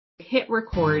hit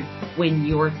record when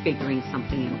you're figuring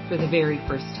something out for the very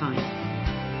first time.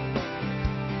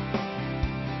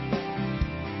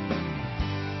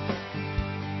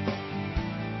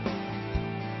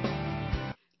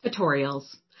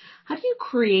 Tutorials. How do you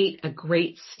create a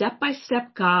great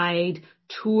step-by-step guide,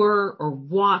 tour, or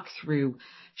walkthrough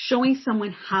showing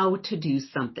someone how to do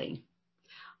something?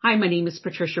 Hi, my name is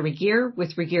Patricia Regier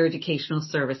with Regier Educational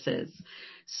Services.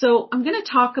 So I'm going to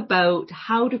talk about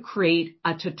how to create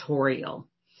a tutorial.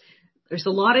 There's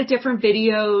a lot of different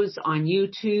videos on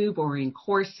YouTube or in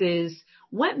courses.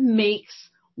 What makes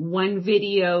one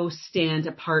video stand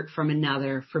apart from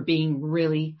another for being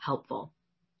really helpful?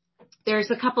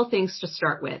 There's a couple things to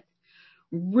start with.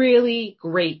 Really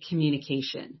great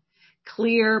communication.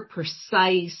 Clear,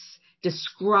 precise,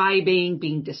 describing,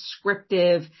 being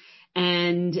descriptive,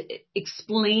 and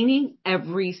explaining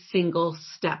every single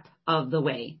step of the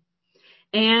way.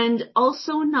 And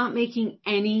also not making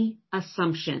any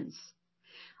assumptions.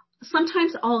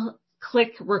 Sometimes I'll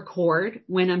click record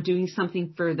when I'm doing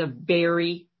something for the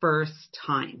very first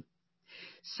time.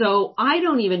 So I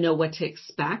don't even know what to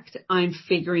expect. I'm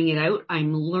figuring it out.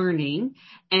 I'm learning,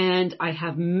 and I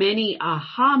have many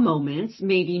aha moments,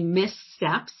 maybe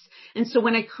missteps. And so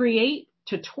when I create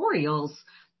tutorials,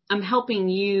 I'm helping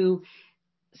you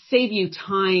save you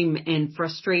time and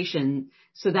frustration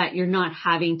so that you're not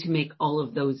having to make all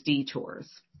of those detours.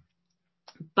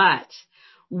 But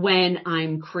when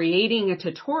I'm creating a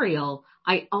tutorial,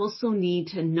 I also need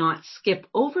to not skip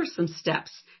over some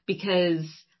steps because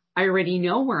I already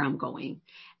know where I'm going.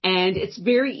 And it's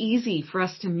very easy for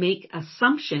us to make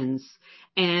assumptions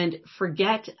and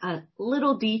forget a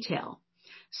little detail.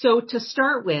 So to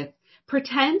start with,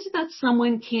 pretend that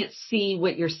someone can't see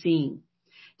what you're seeing.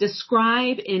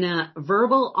 Describe in a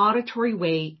verbal, auditory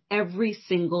way every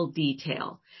single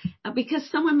detail because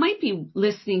someone might be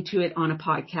listening to it on a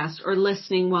podcast or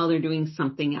listening while they're doing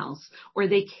something else, or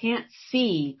they can't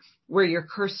see where your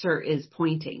cursor is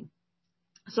pointing.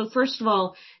 So first of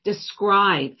all,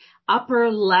 describe upper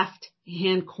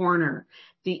left-hand corner,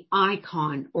 the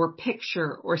icon or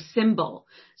picture or symbol.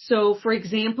 So for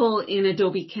example, in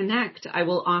Adobe Connect, I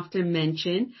will often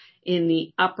mention in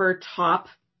the upper top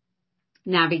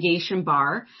navigation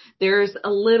bar, there's a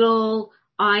little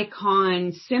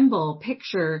icon symbol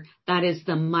picture that is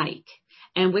the mic,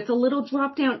 and with a little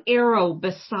drop down arrow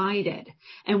beside it.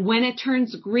 And when it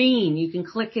turns green, you can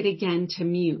click it again to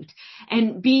mute,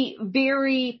 and be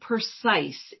very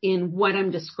precise in what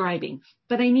I'm describing.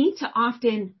 But I need to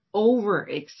often over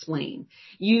explain,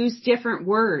 use different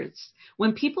words.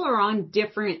 When people are on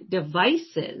different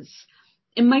devices,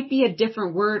 it might be a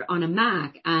different word on a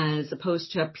Mac as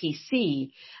opposed to a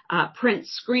PC. Print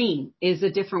screen is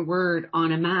a different word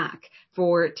on a Mac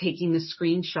for taking the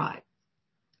screenshot.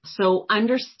 So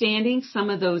understanding some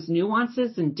of those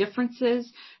nuances and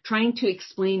differences, trying to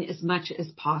explain as much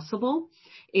as possible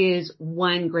is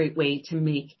one great way to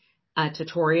make a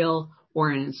tutorial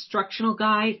or an instructional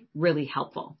guide really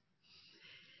helpful.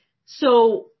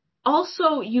 So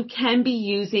also, you can be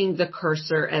using the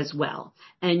cursor as well,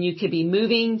 and you could be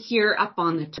moving here up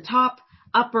on the top,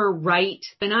 upper right.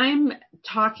 When I'm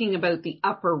talking about the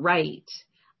upper right,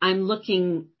 I'm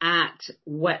looking at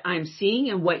what I'm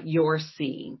seeing and what you're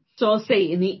seeing. So I'll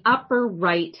say in the upper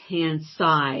right-hand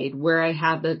side where I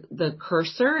have the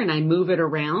cursor and I move it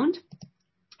around,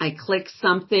 I click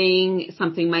something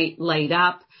might light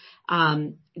up.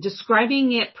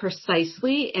 Describing it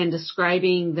precisely and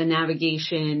describing the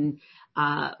navigation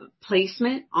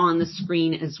placement on the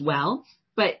screen as well.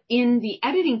 But in the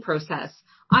editing process,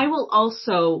 I will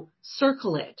also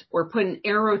circle it or put an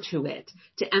arrow to it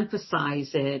to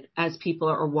emphasize it as people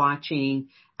are watching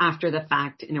after the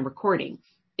fact in a recording.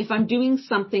 If I'm doing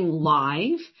something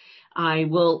live, I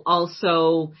will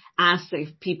also ask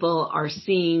if people are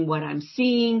seeing what I'm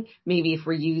seeing. Maybe if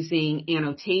we're using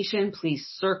annotation, please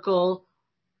circle,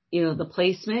 the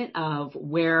placement of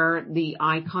where the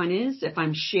icon is. If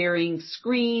I'm sharing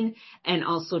screen and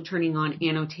also turning on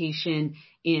annotation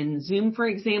in Zoom, for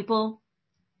example,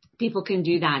 people can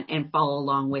do that and follow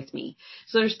along with me.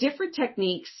 So there's different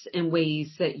techniques and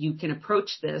ways that you can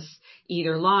approach this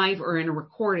either live or in a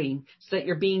recording so that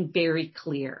you're being very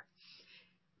clear.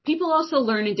 People also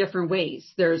learn in different ways.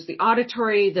 There's the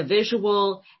auditory, the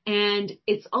visual, and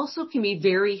it's also can be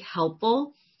very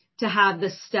helpful to have the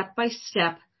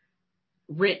step-by-step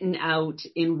written out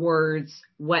in words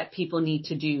what people need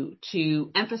to do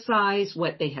to emphasize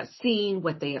what they have seen,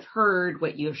 what they have heard,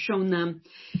 what you have shown them.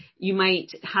 You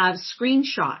might have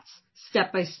screenshots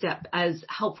step by step as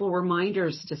helpful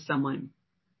reminders to someone.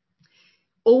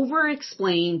 Over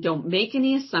explain, don't make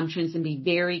any assumptions, and be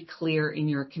very clear in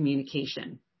your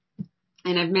communication.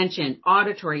 And I've mentioned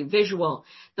auditory, visual.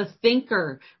 The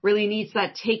thinker really needs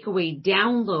that takeaway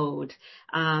download,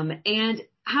 and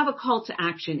have a call to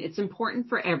action. It's important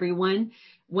for everyone,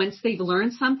 once they've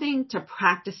learned something, to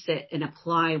practice it and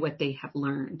apply what they have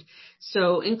learned.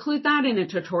 So include that in a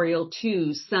tutorial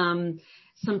too, some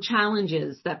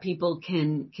challenges that people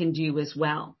can do as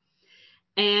well.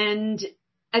 And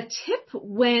a tip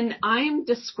when I'm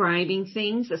describing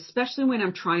things, especially when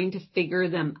I'm trying to figure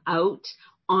them out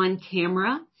on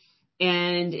camera,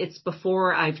 and it's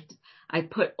before I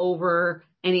put over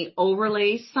any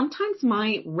overlays, sometimes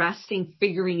my resting,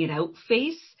 figuring it out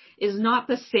face is not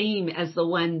the same as the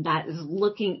one that is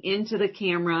looking into the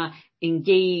camera,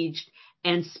 engaged,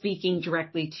 and speaking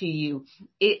directly to you.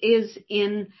 It is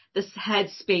in this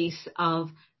headspace of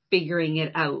figuring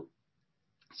it out.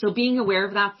 So being aware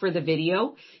of that for the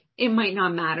video, it might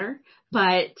not matter,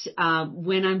 but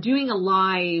when I'm doing a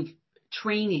live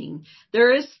training,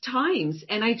 there is times,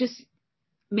 and I just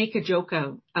make a joke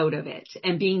out of it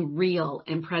and being real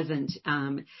and present.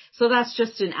 So that's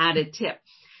just an added tip.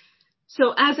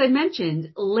 So as I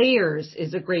mentioned, layers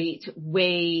is a great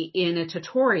way in a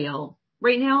tutorial.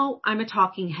 Right now, I'm a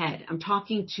talking head. I'm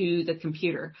talking to the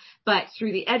computer, but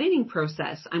through the editing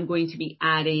process, I'm going to be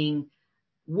adding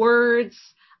words.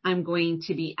 I'm going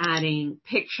to be adding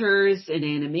pictures and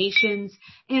animations,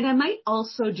 and I might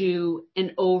also do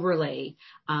an overlay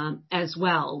as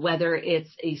well, whether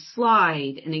it's a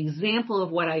slide, an example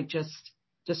of what I've just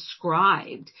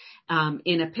described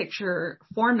in a picture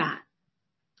format.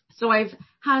 So I've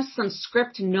had some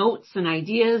script notes and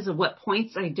ideas of what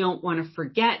points I don't want to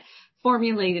forget,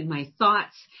 formulated my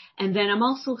thoughts, and then I'm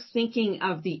also thinking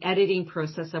of the editing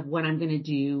process of what I'm going to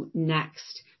do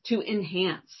next to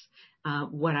enhance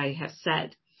what I have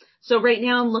said. So right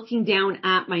now I'm looking down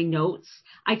at my notes.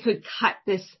 I could cut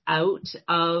this out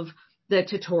of the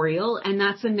tutorial, and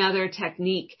that's another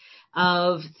technique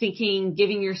of thinking,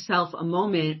 giving yourself a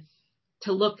moment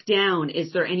to look down.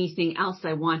 Is there anything else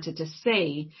I wanted to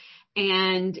say?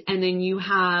 And then you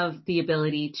have the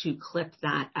ability to clip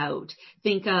that out.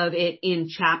 Think of it in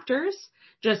chapters,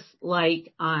 just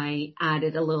like I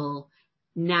added a little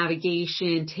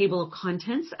navigation table of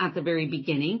contents at the very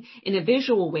beginning in a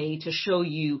visual way to show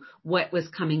you what was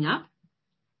coming up.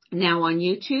 Now on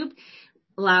YouTube,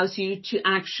 allows you to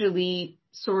actually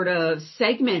sort of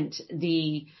segment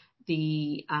the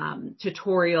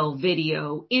tutorial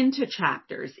video into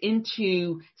chapters,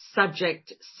 into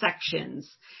subject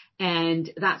sections. And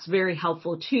that's very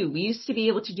helpful too. We used to be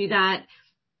able to do that,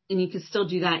 and you can still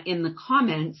do that in the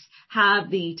comments, have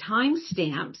the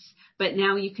timestamps, but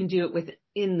now you can do it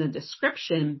within the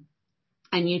description,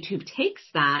 and YouTube takes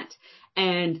that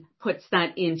and puts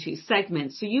that into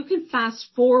segments. So you can fast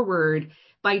forward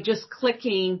by just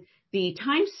clicking the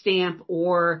timestamp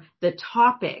or the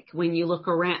topic when you look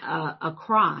around,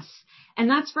 across. And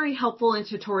that's very helpful in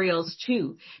tutorials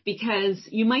too, because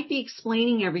you might be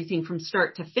explaining everything from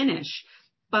start to finish,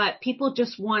 but people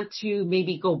just want to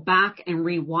maybe go back and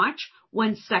rewatch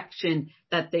one section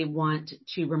that they want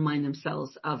to remind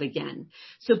themselves of again.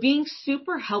 So being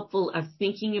super helpful of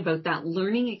thinking about that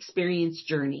learning experience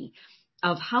journey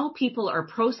of how people are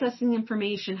processing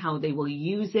information, how they will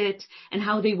use it, and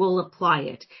how they will apply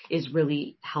it is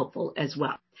really helpful as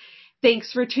well.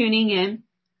 Thanks for tuning in.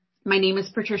 My name is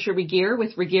Patricia Regier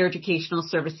with Regier Educational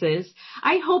Services.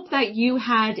 I hope that you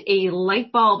had a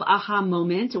light bulb aha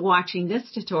moment watching this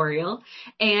tutorial.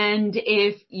 And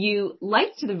if you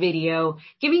liked the video,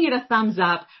 giving it a thumbs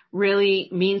up really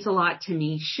means a lot to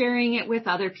me. Sharing it with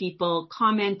other people,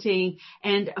 commenting,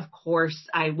 and of course,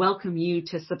 I welcome you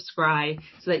to subscribe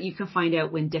so that you can find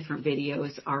out when different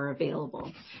videos are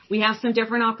available. We have some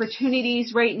different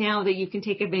opportunities right now that you can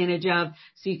take advantage of,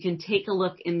 so you can take a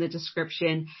look in the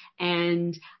description.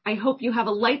 And I hope you have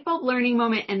a light bulb learning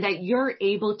moment and that you're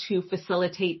able to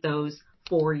facilitate those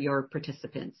for your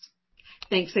participants.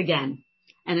 Thanks again.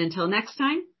 And until next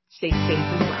time, stay safe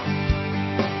and well.